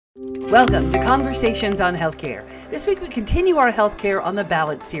Welcome to Conversations on Healthcare. This week we continue our Healthcare on the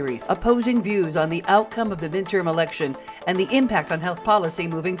Ballot series, opposing views on the outcome of the midterm election and the impact on health policy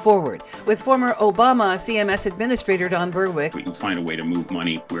moving forward, with former Obama CMS Administrator Don Berwick. We can find a way to move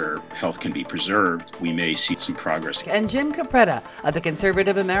money where health can be preserved. We may see some progress. And Jim Capretta of the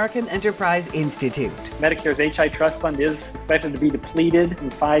Conservative American Enterprise Institute. Medicare's HI Trust Fund is expected to be depleted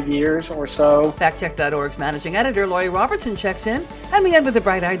in 5 years or so. FactCheck.org's managing editor Lori Robertson checks in, and we end with a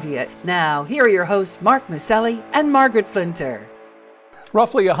bright idea. Now, here are your hosts, Mark Maselli and Margaret Flinter.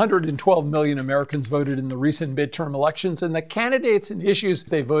 Roughly 112 million Americans voted in the recent midterm elections, and the candidates and issues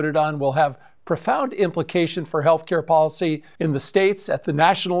they voted on will have profound implication for healthcare policy in the states, at the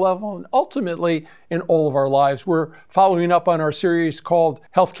national level, and ultimately in all of our lives. We're following up on our series called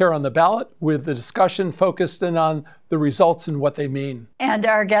Healthcare on the Ballot, with the discussion focused in on the results and what they mean. And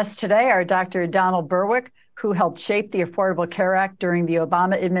our guests today are Dr. Donald Berwick, who helped shape the Affordable Care Act during the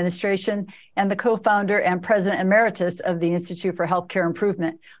Obama administration, and the co-founder and president emeritus of the Institute for Healthcare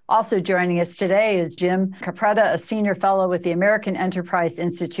Improvement. Also joining us today is Jim Capretta, a senior fellow with the American Enterprise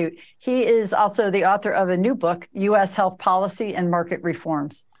Institute. He is also the author of a new book, U.S. Health Policy and Market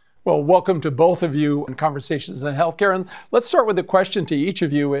Reforms. Well, welcome to both of you in Conversations on Healthcare. And let's start with a question to each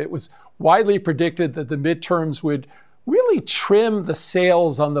of you. It was widely predicted that the midterms would really trim the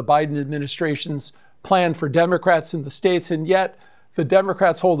sails on the Biden administration's plan for Democrats in the states, and yet the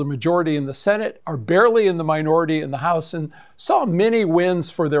Democrats hold a majority in the Senate, are barely in the minority in the House, and saw many wins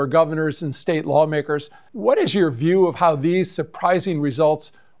for their governors and state lawmakers. What is your view of how these surprising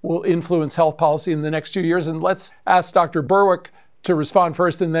results will influence health policy in the next 2 years? And let's ask Dr. Berwick to respond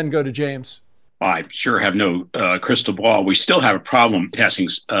first and then go to James. I sure have no crystal ball. We still have a problem passing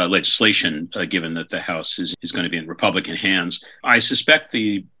legislation, given that the House is going to be in Republican hands. I suspect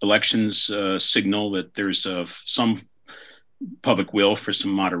the elections signal that there's some public will for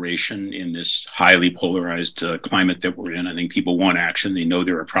some moderation in this highly polarized climate that we're in. I think people want action. They know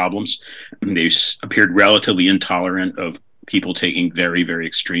there are problems. They've appeared relatively intolerant of people taking very, very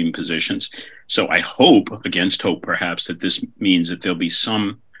extreme positions. So I hope, against hope perhaps, that this means that there'll be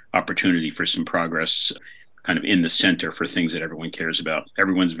some opportunity for some progress kind of in the center for things that everyone cares about.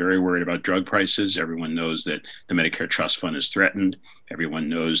 Everyone's very worried about drug prices. Everyone knows that the Medicare Trust Fund is threatened. Everyone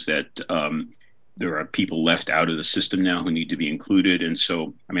knows that there are people left out of the system now who need to be included. And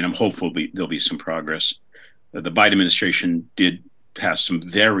so, I'm hopeful there'll be some progress. The Biden administration did pass some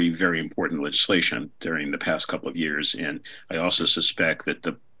very, very important legislation during the past couple of years. And I also suspect that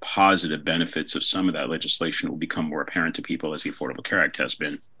the positive benefits of some of that legislation will become more apparent to people as the Affordable Care Act has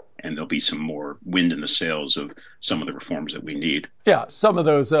been. And there'll be some more wind in the sails of some of the reforms that we need. Yeah, some of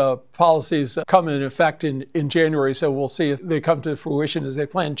those policies come into effect in January, so we'll see if they come to fruition as they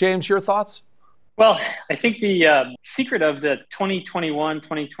plan. James, your thoughts? Well, I think the secret of the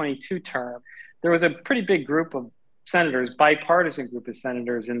 2021-2022 term, there was a pretty big group of senators, bipartisan group of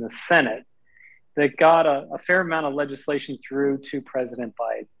senators in the Senate that got a fair amount of legislation through to President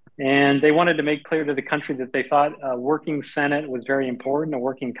Biden. And they wanted to make clear to the country that they thought a working Senate was very important, a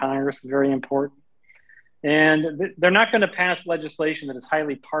working Congress is very important. And they're not going to pass legislation that is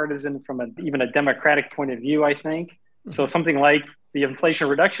highly partisan from even a Democratic point of view, I think. So something like the Inflation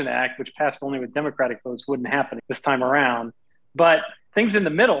Reduction Act, which passed only with Democratic votes, wouldn't happen this time around. But things in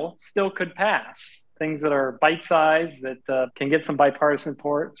the middle still could pass. Things that are bite-sized, that can get some bipartisan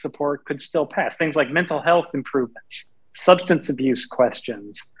support could still pass. Things like mental health improvements, substance abuse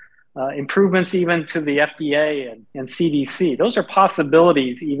questions, improvements even to the FDA and CDC. Those are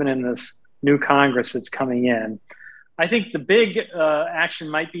possibilities even in this new Congress that's coming in. I think the big action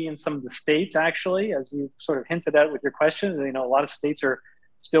might be in some of the states, actually, as you sort of hinted at with your question. A lot of states are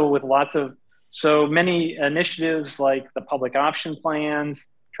still with so many initiatives like the public option plans,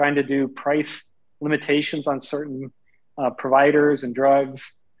 trying to do price limitations on certain providers and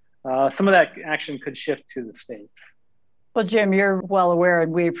drugs. Some of that action could shift to the states. Well, Jim, you're well aware,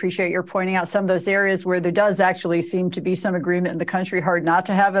 and we appreciate your pointing out some of those areas where there does actually seem to be some agreement in the country. Hard not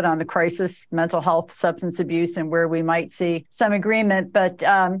to have it on the crisis, mental health, substance abuse, and where we might see some agreement. But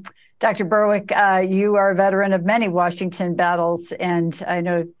Dr. Berwick, you are a veteran of many Washington battles, and I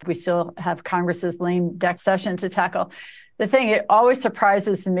know we still have Congress's lame duck session to tackle. The thing it always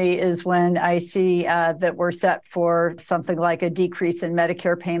surprises me is when I see that we're set for something like a decrease in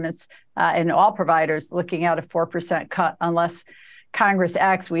Medicare payments in all providers, looking at a 4% cut unless Congress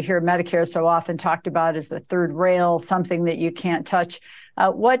acts. We hear Medicare so often talked about as the third rail, something that you can't touch.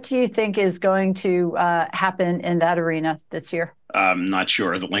 What do you think is going to happen in that arena this year? I'm not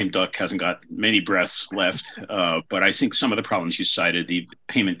sure. The lame duck hasn't got many breaths left. But I think some of the problems you cited, the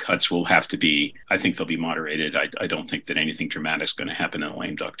payment cuts will have to be, I think they'll be moderated. I don't think that anything dramatic is going to happen in the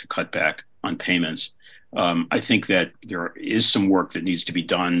lame duck to cut back on payments. I think that there is some work that needs to be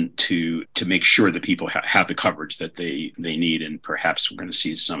done to make sure that people have the coverage that they need, and perhaps we're going to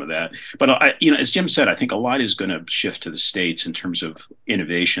see some of that. But as Jim said, I think a lot is going to shift to the states in terms of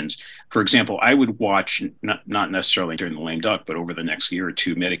innovations. For example, I would watch not necessarily during the lame duck, but over the next year or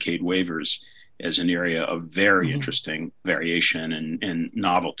two, Medicaid waivers as an area of very interesting variation and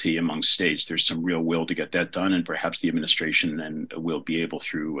novelty among states. There's some real will to get that done, and perhaps the administration then will be able,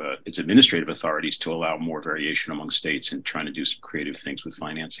 through its administrative authorities, to allow more variation among states and trying to do some creative things with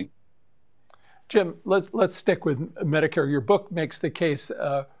financing. Jim, let's stick with Medicare. Your book makes the case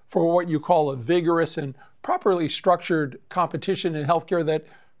for what you call a vigorous and properly structured competition in healthcare that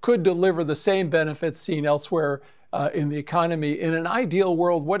could deliver the same benefits seen elsewhere in the economy. In an ideal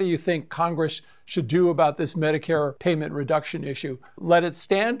world, what do you think Congress should do about this Medicare payment reduction issue? Let it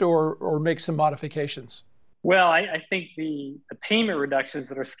stand or make some modifications? Well, I think the payment reductions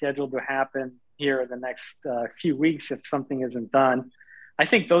that are scheduled to happen here in the next few weeks, if something isn't done, I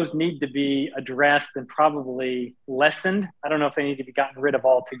think those need to be addressed and probably lessened. I don't know if they need to be gotten rid of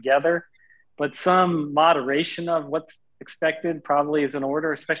altogether, but some moderation of what's expected probably is in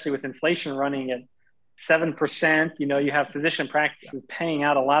order, especially with inflation running at 7%. You have physician practices paying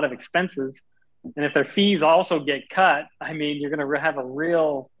out a lot of expenses. And if their fees also get cut, you're going to have a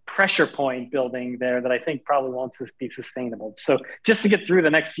real pressure point building there that I think probably won't be sustainable. So just to get through the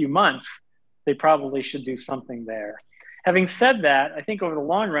next few months, they probably should do something there. Having said that, I think over the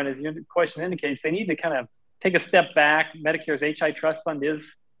long run, as your question indicates, they need to kind of take a step back. Medicare's HI trust fund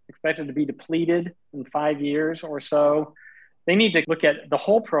is expected to be depleted in 5 years or so. They need to look at the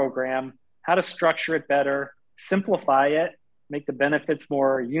whole program, how to structure it better, simplify it, make the benefits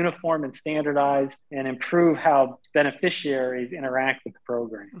more uniform and standardized, and improve how beneficiaries interact with the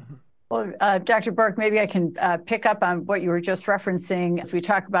program. Well, Dr. Burke, maybe I can pick up on what you were just referencing as we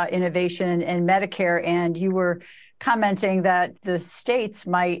talk about innovation in Medicare, and you were commenting that the states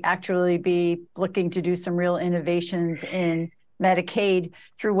might actually be looking to do some real innovations in Medicaid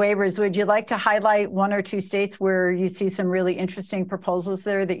through waivers. Would you like to highlight one or two states where you see some really interesting proposals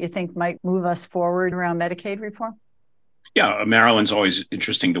there that you think might move us forward around Medicaid reform? Yeah, Maryland's always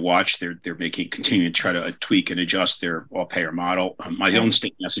interesting to watch. They're continuing to try to tweak and adjust their all-payer model. My own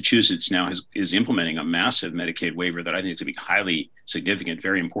state, Massachusetts, now is implementing a massive Medicaid waiver that I think is going to be highly significant.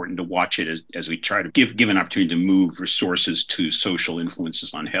 Very important to watch it as we try to give an opportunity to move resources to social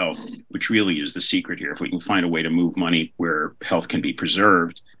influences on health, which really is the secret here. If we can find a way to move money where health can be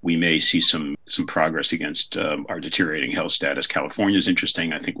preserved, we may see some progress against our deteriorating health status. California is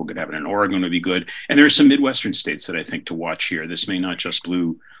interesting. I think we're going to have it in Oregon. Would be good. And there are some Midwestern states that I think to watch here. This may not just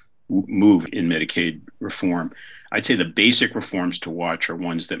move in Medicaid reform. I'd say the basic reforms to watch are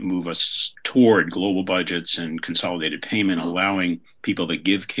ones that move us toward global budgets and consolidated payment, allowing people that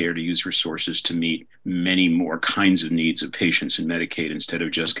give care to use resources to meet many more kinds of needs of patients in Medicaid instead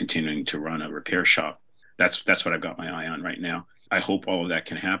of just continuing to run a repair shop. That's what I've got my eye on right now. I hope all of that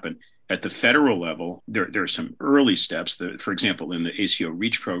can happen. At the federal level, there are some early steps. For example, in the ACO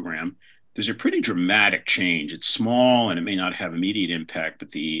REACH program, there's a pretty dramatic change. It's small and it may not have immediate impact,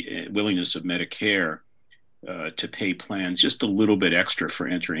 but the willingness of Medicare to pay plans just a little bit extra for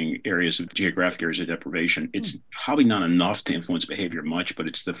entering geographic areas of deprivation. It's probably not enough to influence behavior much, but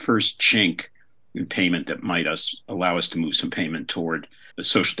it's the first chink in payment that might allow us to move some payment toward the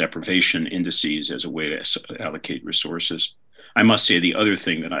social deprivation indices as a way to allocate resources. I must say the other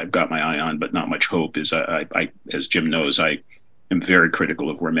thing that I've got my eye on, but not much hope, is I as Jim knows, I am very critical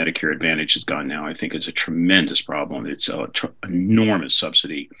of where Medicare Advantage has gone now. I think it's a tremendous problem. It's an enormous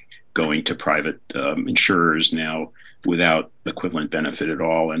subsidy going to private insurers now without equivalent benefit at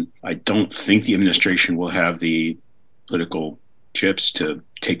all. And I don't think the administration will have the political chips to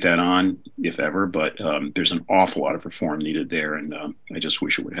take that on, if ever, but there's an awful lot of reform needed there, and I just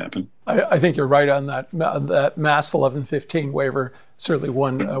wish it would happen. I think you're right on that Mass 1115 waiver, certainly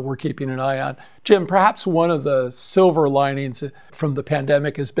one we're keeping an eye on. Jim, perhaps one of the silver linings from the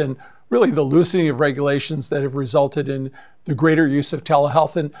pandemic has been really the loosening of regulations that have resulted in the greater use of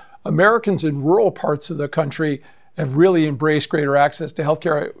telehealth, and Americans in rural parts of the country have really embraced greater access to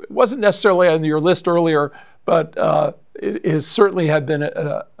healthcare. It wasn't necessarily on your list earlier, but it has certainly had been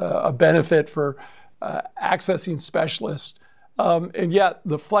a benefit for accessing specialists. And yet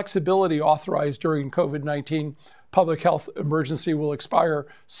the flexibility authorized during COVID-19 public health emergency will expire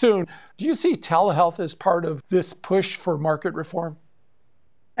soon. Do you see telehealth as part of this push for market reform?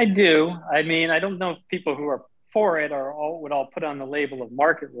 I do. I mean, I don't know if people who are for it would all put on the label of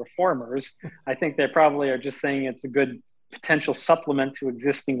market reformers. I think they probably are just saying it's a good potential supplement to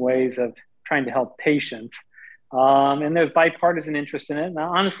existing ways of trying to help patients. And there's bipartisan interest in it.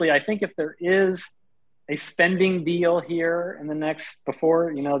 Now, honestly, I think if there is a spending deal here in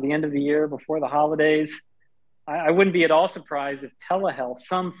before the end of the year, before the holidays, I wouldn't be at all surprised if telehealth,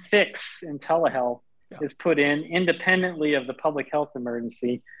 some fix in telehealth is put in independently of the public health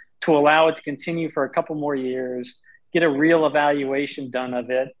emergency to allow it to continue for a couple more years, get a real evaluation done of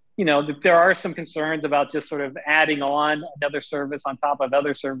it. There are some concerns about just sort of adding on another service on top of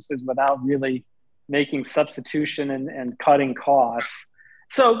other services without really making substitution and cutting costs.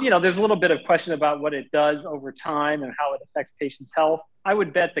 So, there's a little bit of question about what it does over time and how it affects patients' health. I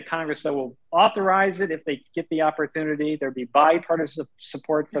would bet the Congress will authorize it if they get the opportunity. There'd be bipartisan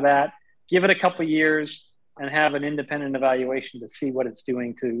support for that. Give it a couple of years and have an independent evaluation to see what it's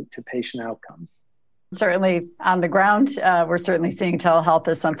doing to patient outcomes. Certainly on the ground, we're certainly seeing telehealth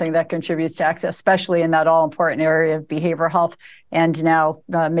as something that contributes to access, especially in that all-important area of behavioral health, and now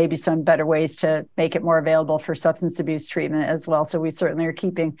maybe some better ways to make it more available for substance abuse treatment as well. So we certainly are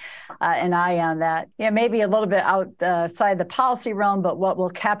keeping an eye on that. Maybe a little bit outside the policy realm, but what will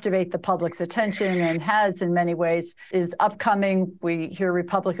captivate the public's attention and has in many ways is upcoming. We hear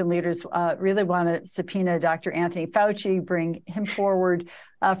Republican leaders really want to subpoena Dr. Anthony Fauci, bring him forward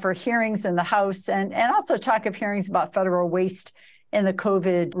for hearings in the House, and also talk of hearings about federal waste in the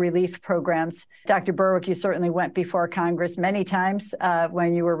COVID relief programs. Dr. Berwick, you certainly went before Congress many times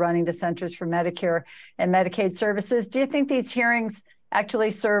when you were running the Centers for Medicare and Medicaid Services. Do you think these hearings actually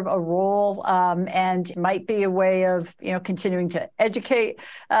serve a role and might be a way of continuing to educate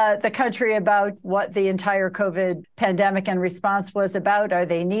the country about what the entire COVID pandemic and response was about? Are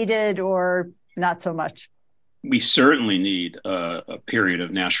they needed or not so much? We certainly need a period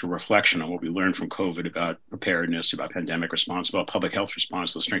of national reflection on what we learned from COVID about preparedness, about pandemic response, about public health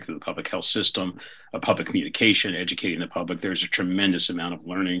response, the strength of the public health system, public communication, educating the public. There's a tremendous amount of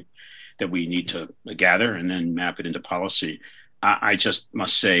learning that we need to gather and then map it into policy. I just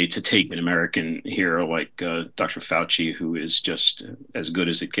must say, to take an American hero like Dr. Fauci, who is just as good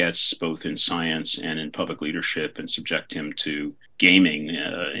as it gets, both in science and in public leadership, and subject him to gaming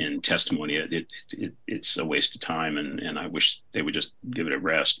in testimony, it's a waste of time. And I wish they would just give it a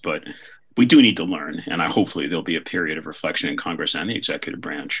rest. But we do need to learn. And hopefully there'll be a period of reflection in Congress and the executive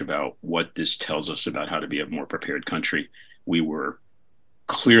branch about what this tells us about how to be a more prepared country. We were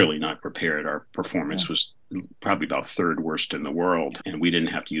clearly not prepared. Our performance was probably about third worst in the world, and we didn't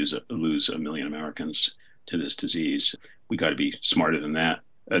have to lose 1 million Americans to this disease. We got to be smarter than that.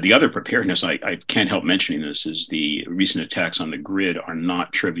 The other preparedness, I can't help mentioning this, is the recent attacks on the grid are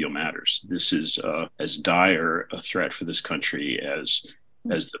not trivial matters. This is as dire a threat for this country as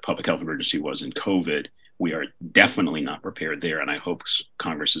the public health emergency was in COVID. We are definitely not prepared there, and I hope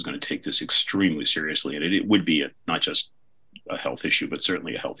Congress is going to take this extremely seriously. And it would be not just a health issue, but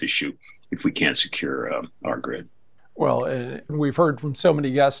certainly a health issue if we can't secure our grid. Well, we've heard from so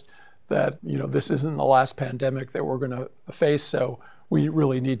many guests that this isn't the last pandemic that we're going to face, so we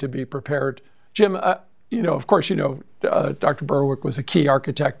really need to be prepared. Jim, of course, Dr. Berwick was a key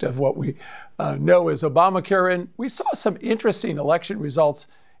architect of what we know as Obamacare, and we saw some interesting election results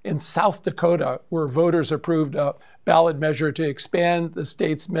in South Dakota, where voters approved a ballot measure to expand the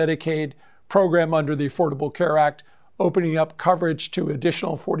state's Medicaid program under the Affordable Care Act, opening up coverage to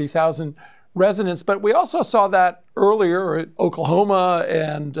additional 40,000 residents. But we also saw that earlier at Oklahoma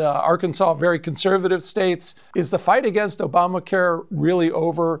and Arkansas, very conservative states. Is the fight against Obamacare really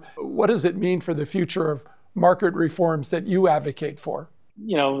over? What does it mean for the future of market reforms that you advocate for?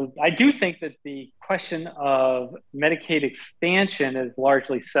 I do think that the question of Medicaid expansion is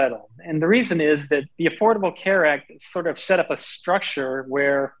largely settled. And the reason is that the Affordable Care Act sort of set up a structure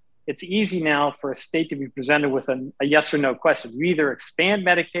where it's easy now for a state to be presented with a yes or no question. You either expand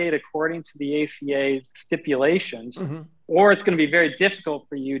Medicaid according to the ACA's stipulations, or it's going to be very difficult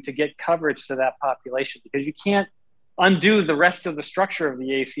for you to get coverage to that population because you can't undo the rest of the structure of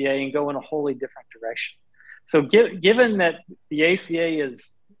the ACA and go in a wholly different direction. So given that the ACA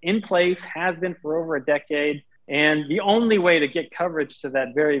is in place, has been for over a decade, and the only way to get coverage to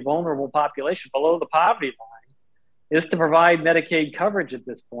that very vulnerable population below the poverty line is to provide Medicaid coverage at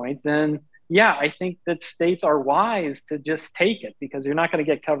this point, then I think that states are wise to just take it because you're not going to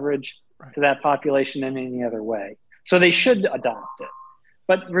get coverage to that population in any other way. So they should adopt it.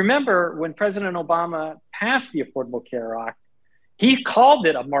 But remember, when President Obama passed the Affordable Care Act, he called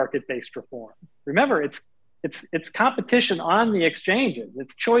it a market-based reform. Remember, it's competition on the exchanges.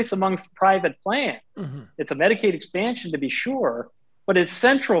 It's choice amongst private plans. It's a Medicaid expansion to be sure, but its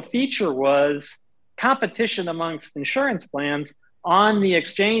central feature was competition amongst insurance plans on the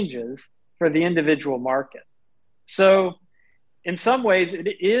exchanges for the individual market. So in some ways, it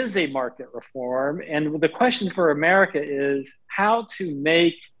is a market reform. And the question for America is how to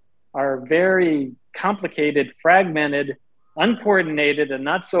make our very complicated, fragmented, uncoordinated, and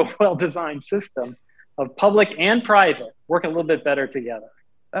not so well-designed system of public and private work a little bit better together.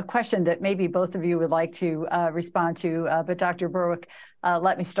 A question that maybe both of you would like to respond to, but Dr. Berwick,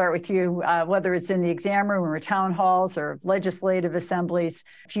 let me start with you. Whether it's in the exam room or town halls or legislative assemblies,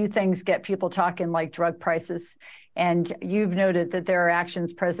 few things get people talking like drug prices. And you've noted that there are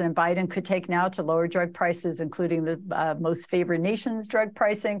actions President Biden could take now to lower drug prices, including the most favored nations drug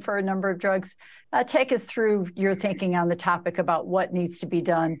pricing for a number of drugs. Take us through your thinking on the topic about what needs to be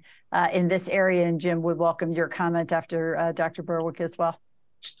done in this area. And Jim would welcome your comment after Dr. Berwick as well.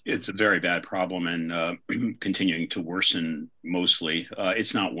 It's a very bad problem and continuing to worsen mostly.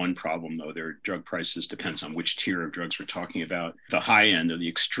 It's not one problem, though. Their drug prices depends on which tier of drugs we're talking about. The high end of the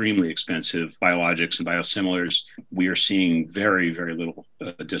extremely expensive biologics and biosimilars, we are seeing very, very little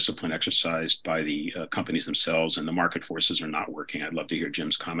discipline exercised by the companies themselves, and the market forces are not working. I'd love to hear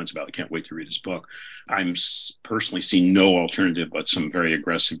Jim's comments about it. I can't wait to read his book. I'm personally seeing no alternative but some very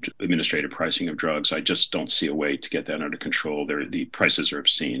aggressive administrative pricing of drugs. I just don't see a way to get that under control. The prices are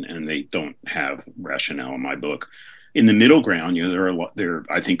obscene, and they don't have rationale in my book. In the middle ground,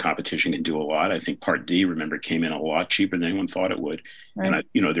 I think competition can do a lot. I think Part D, remember, came in a lot cheaper than anyone thought it would. Right.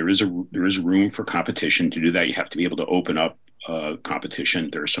 And there is room for competition to do that. You have to be able to open up competition.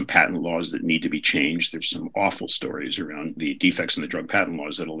 There are some patent laws that need to be changed. There's some awful stories around the defects in the drug patent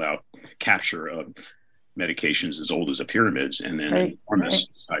laws that allow capture of medications as old as the pyramids and then enormous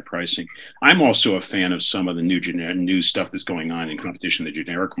high pricing. I'm also a fan of some of the new stuff that's going on in competition in the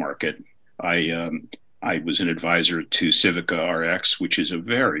generic market. I was an advisor to Civica RX, which is a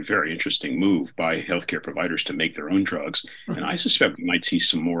very, very interesting move by healthcare providers to make their own drugs. And I suspect we might see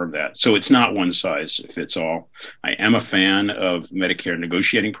some more of that. So it's not one size fits all. I am a fan of Medicare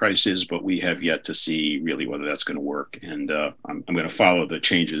negotiating prices, but we have yet to see really whether that's going to work. And I'm going to follow the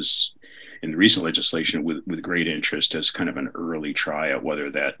changes in the recent legislation with great interest as kind of an early try at whether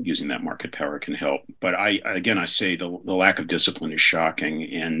that using that market power can help. But I say the lack of discipline is shocking.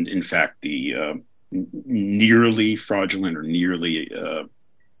 And in fact, the nearly fraudulent or nearly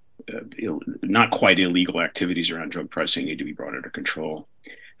not quite illegal activities around drug pricing need to be brought under control.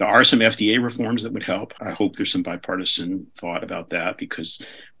 There are some FDA reforms that would help. I hope there's some bipartisan thought about that because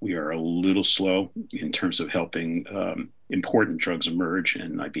we are a little slow in terms of helping important drugs emerge,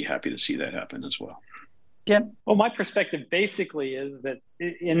 and I'd be happy to see that happen as well. Jim? Well, my perspective basically is that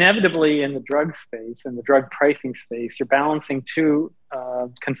inevitably in the drug space and the drug pricing space, you're balancing two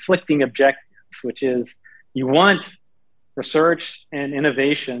conflicting objectives, which is you want research and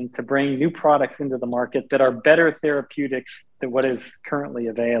innovation to bring new products into the market that are better therapeutics than what is currently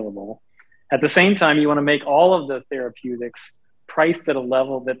available. At the same time, you want to make all of the therapeutics priced at a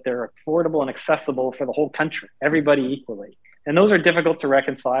level that they're affordable and accessible for the whole country, everybody equally. And those are difficult to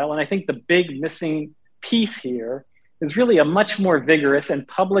reconcile. And I think the big missing piece here is really a much more vigorous and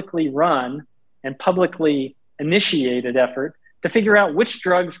publicly run and publicly initiated effort to figure out which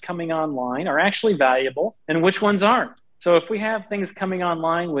drugs coming online are actually valuable and which ones aren't. So if we have things coming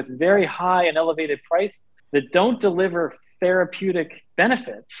online with very high and elevated prices that don't deliver therapeutic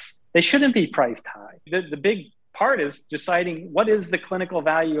benefits, they shouldn't be priced high. The big part is deciding what is the clinical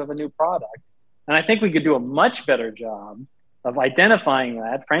value of a new product. And I think we could do a much better job of identifying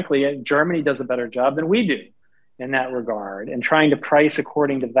that. Frankly, Germany does a better job than we do in that regard, and trying to price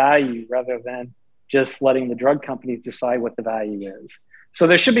according to value rather than just letting the drug companies decide what the value is. So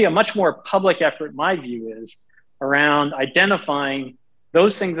there should be a much more public effort, my view is, around identifying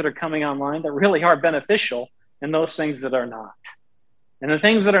those things that are coming online that really are beneficial and those things that are not. And the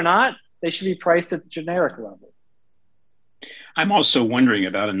things that are not, they should be priced at the generic level. I'm also wondering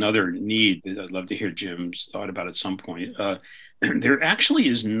about another need that I'd love to hear Jim's thought about at some point. There actually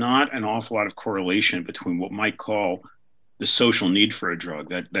is not an awful lot of correlation between what might call the social need for a drug,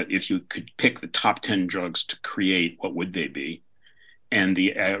 that if you could pick the top 10 drugs to create, what would they be? And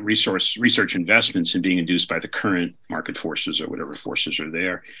the research investments in being induced by the current market forces or whatever forces are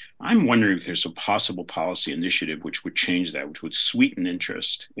there. I'm wondering if there's a possible policy initiative which would change that, which would sweeten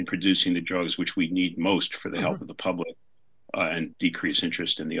interest in producing the drugs which we need most for the health of the public and decrease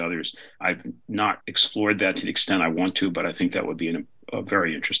interest in the others. I've not explored that to the extent I want to, but I think that would be a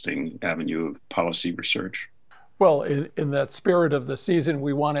very interesting avenue of policy research. Well, in that spirit of the season,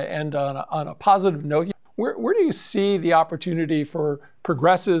 we want to end on a positive note. Where do you see the opportunity for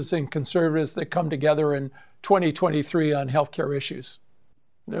progressives and conservatives that come together in 2023 on healthcare issues?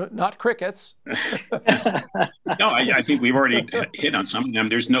 No, not crickets. No, I think we've already hit on some of them.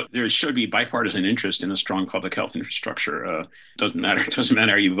 There should be bipartisan interest in a strong public health infrastructure. Doesn't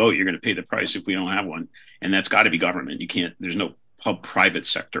matter how you vote, you're going to pay the price if we don't have one, and that's got to be government. There's no private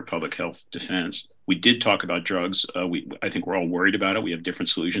sector public health defense. We did talk about drugs. I think we're all worried about it. We have different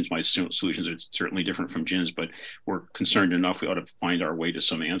solutions. My solutions are certainly different from Jim's, but we're concerned enough. We ought to find our way to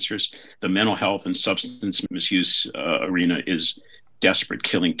some answers. The mental health and substance misuse arena is desperate,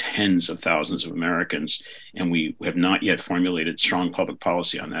 killing tens of thousands of Americans, and we have not yet formulated strong public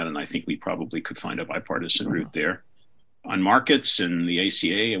policy on that. And I think we probably could find a bipartisan route there. On markets and the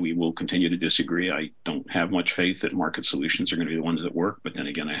ACA, we will continue to disagree. I don't have much faith that market solutions are going to be the ones that work. But then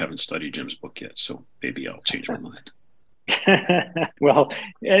again, I haven't studied Jim's book yet, so maybe I'll change my mind. Well,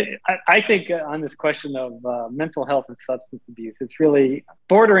 I think on this question of mental health and substance abuse, it's really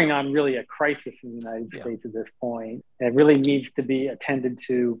bordering on really a crisis in the United States at this point. It really needs to be attended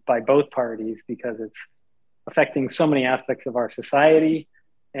to by both parties because it's affecting so many aspects of our society.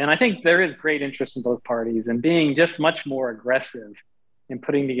 And I think there is great interest in both parties in being just much more aggressive in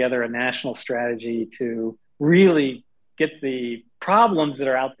putting together a national strategy to really get the problems that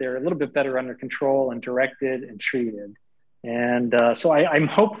are out there a little bit better under control and directed and treated. And so I'm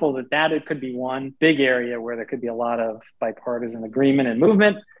hopeful that it could be one big area where there could be a lot of bipartisan agreement and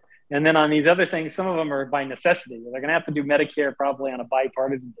movement. And then on these other things, some of them are by necessity. They're going to have to do Medicare probably on a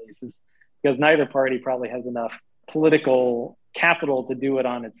bipartisan basis because neither party probably has enough political capital to do it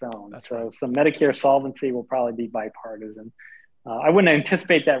on its own. So some Medicare solvency will probably be bipartisan. I wouldn't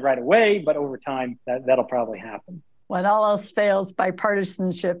anticipate that right away, but over time, that'll probably happen. When all else fails,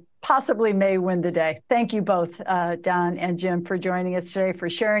 bipartisanship possibly may win the day. Thank you both, Don and Jim, for joining us today, for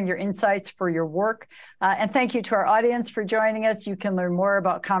sharing your insights, for your work. And thank you to our audience for joining us. You can learn more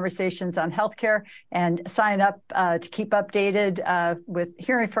about Conversations on Healthcare and sign up to keep updated with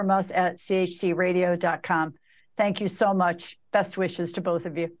hearing from us at chcradio.com. Thank you so much. Best wishes to both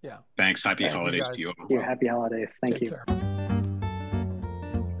of you. Yeah. Thanks. Happy holidays to you all. Happy holidays. Thank you. Care.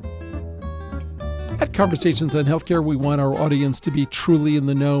 At Conversations on Healthcare, we want our audience to be truly in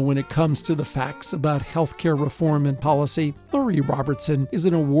the know when it comes to the facts about healthcare reform and policy. Lori Robertson is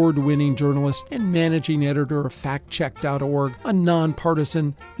an award-winning journalist and managing editor of FactCheck.org, a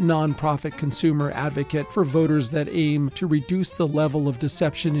nonpartisan, nonprofit consumer advocate for voters that aim to reduce the level of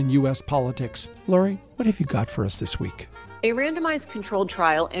deception in U.S. politics. Lori, what have you got for us this week? A randomized controlled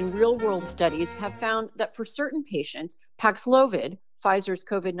trial and real-world studies have found that for certain patients, Paxlovid, Pfizer's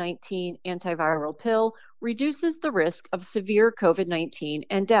COVID-19 antiviral pill, reduces the risk of severe COVID-19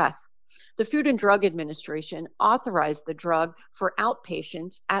 and death. The Food and Drug Administration authorized the drug for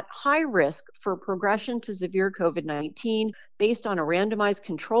outpatients at high risk for progression to severe COVID-19 based on a randomized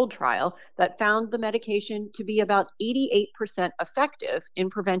controlled trial that found the medication to be about 88% effective in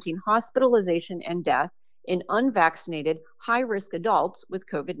preventing hospitalization and death in unvaccinated high-risk adults with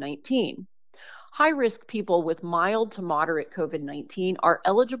COVID-19. High-risk people with mild to moderate COVID-19 are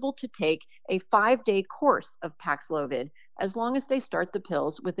eligible to take a 5-day course of Paxlovid as long as they start the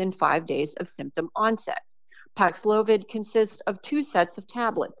pills within 5 days of symptom onset. Paxlovid consists of 2 sets of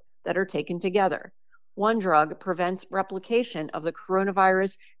tablets that are taken together. One drug prevents replication of the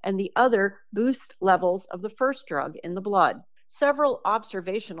coronavirus, and the other boosts levels of the first drug in the blood. Several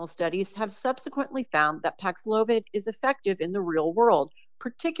observational studies have subsequently found that Paxlovid is effective in the real world,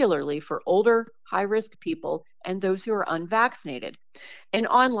 particularly for older, high-risk people and those who are unvaccinated. An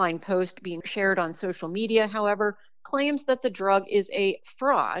online post being shared on social media, however, claims that the drug is a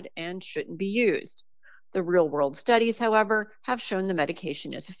fraud and shouldn't be used. The real-world studies, however, have shown the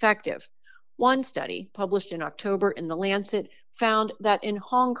medication is effective. One study, published in October in The Lancet, found that in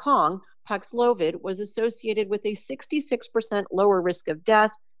Hong Kong, Paxlovid was associated with a 66% lower risk of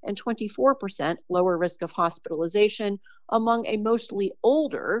death and 24% lower risk of hospitalization among a mostly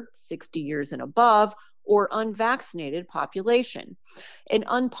older, 60 years and above, or unvaccinated population. An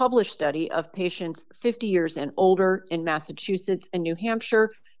unpublished study of patients 50 years and older in Massachusetts and New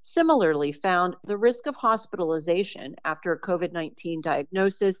Hampshire similarly found the risk of hospitalization after a COVID-19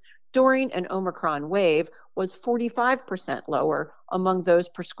 diagnosis during an Omicron wave was 45% lower among those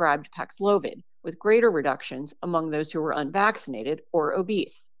prescribed Paxlovid, with greater reductions among those who were unvaccinated or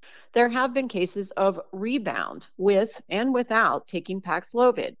obese. There have been cases of rebound with and without taking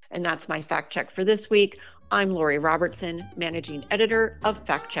Paxlovid. And that's my fact check for this week. I'm Lori Robertson, managing editor of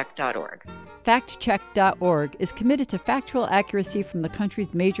FactCheck.org. FactCheck.org is committed to factual accuracy from the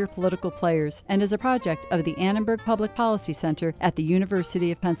country's major political players and is a project of the Annenberg Public Policy Center at the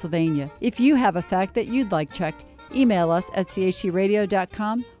University of Pennsylvania. If you have a fact that you'd like checked, email us at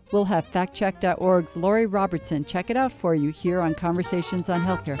chcradio.com We'll have factcheck.org's Lori Robertson check it out for you here on Conversations on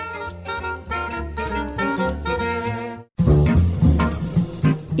Healthcare.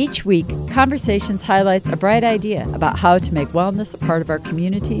 Each week, Conversations highlights a bright idea about how to make wellness a part of our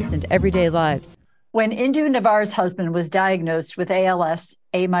communities and everyday lives. When Indu Navar's husband was diagnosed with ALS,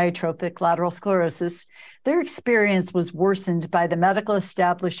 amyotrophic lateral sclerosis, their experience was worsened by the medical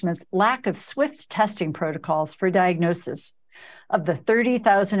establishment's lack of swift testing protocols for diagnosis. Of the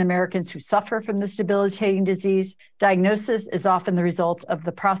 30,000 Americans who suffer from this debilitating disease, diagnosis is often the result of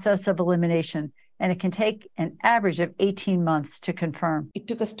the process of elimination, and it can take an average of 18 months to confirm. It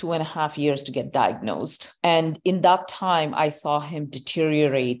took us 2.5 years to get diagnosed. And in that time, I saw him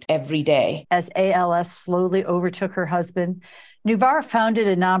deteriorate every day. As ALS slowly overtook her husband, Navar founded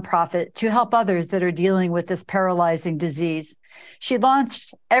a nonprofit to help others that are dealing with this paralyzing disease. She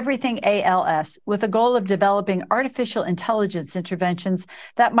launched Everything ALS with a goal of developing artificial intelligence interventions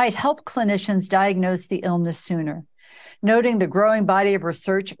that might help clinicians diagnose the illness sooner. Noting the growing body of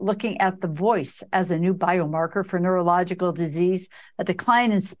research looking at the voice as a new biomarker for neurological disease, a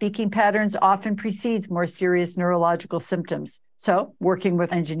decline in speaking patterns often precedes more serious neurological symptoms. So, working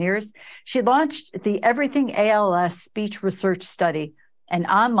with engineers, she launched the Everything ALS Speech Research Study, an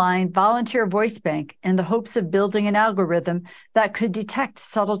online volunteer voice bank in the hopes of building an algorithm that could detect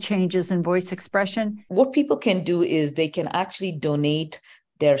subtle changes in voice expression. What people can do is they can actually donate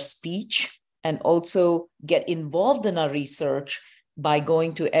their speech and also get involved in our research by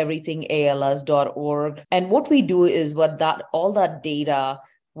going to everythingals.org. And what we do is all that data,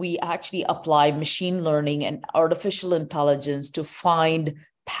 we actually apply machine learning and artificial intelligence to find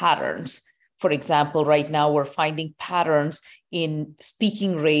patterns. For example, right now we're finding patterns in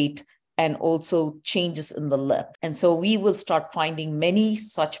speaking rate and also changes in the lip. And so we will start finding many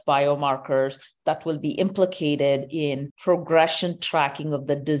such biomarkers that will be implicated in progression tracking of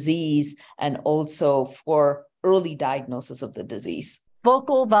the disease and also for early diagnosis of the disease.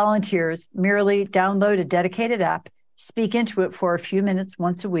 Vocal volunteers merely download a dedicated app, speak into it for a few minutes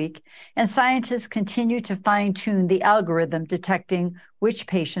once a week, and scientists continue to fine-tune the algorithm detecting which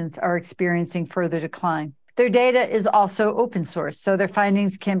patients are experiencing further decline. Their data is also open source, so their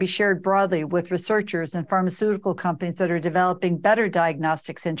findings can be shared broadly with researchers and pharmaceutical companies that are developing better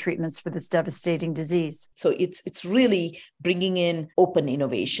diagnostics and treatments for this devastating disease. So it's really bringing in open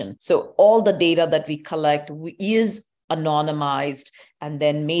innovation. So all the data that we collect is anonymized and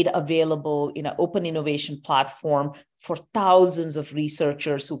then made available in an open innovation platform for thousands of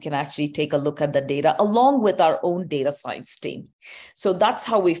researchers who can actually take a look at the data along with our own data science team. So that's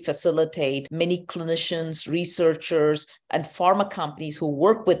how we facilitate many clinicians, researchers, and pharma companies who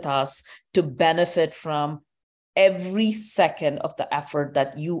work with us to benefit from every second of the effort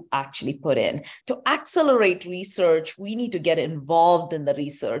that you actually put in. To accelerate research, we need to get involved in the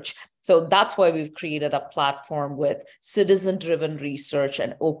research. So that's why we've created a platform with citizen-driven research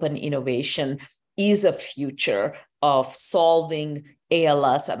and open innovation is a future of solving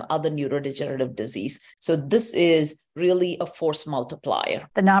ALS and other neurodegenerative disease. So this is really a force multiplier.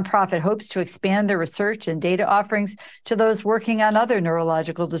 The nonprofit hopes to expand their research and data offerings to those working on other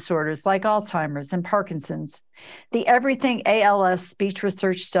neurological disorders like Alzheimer's and Parkinson's. The Everything ALS Speech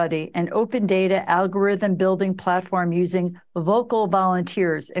Research Study, an open data algorithm building platform using vocal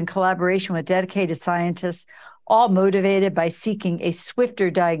volunteers in collaboration with dedicated scientists, all motivated by seeking a swifter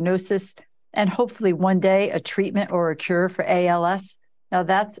diagnosis and hopefully one day a treatment or a cure for ALS. Now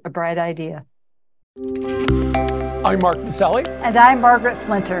that's a bright idea. I'm Mark Maselli. And I'm Margaret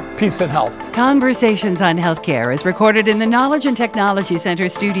Flinter. Peace and health. Conversations on Healthcare is recorded in the Knowledge and Technology Center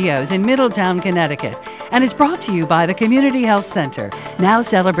studios in Middletown, Connecticut, and is brought to you by the Community Health Center, now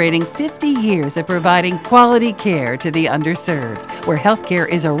celebrating 50 years of providing quality care to the underserved, where healthcare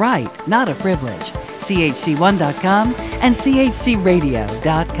is a right, not a privilege. CHC1.com and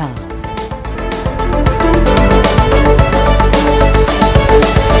CHCRadio.com.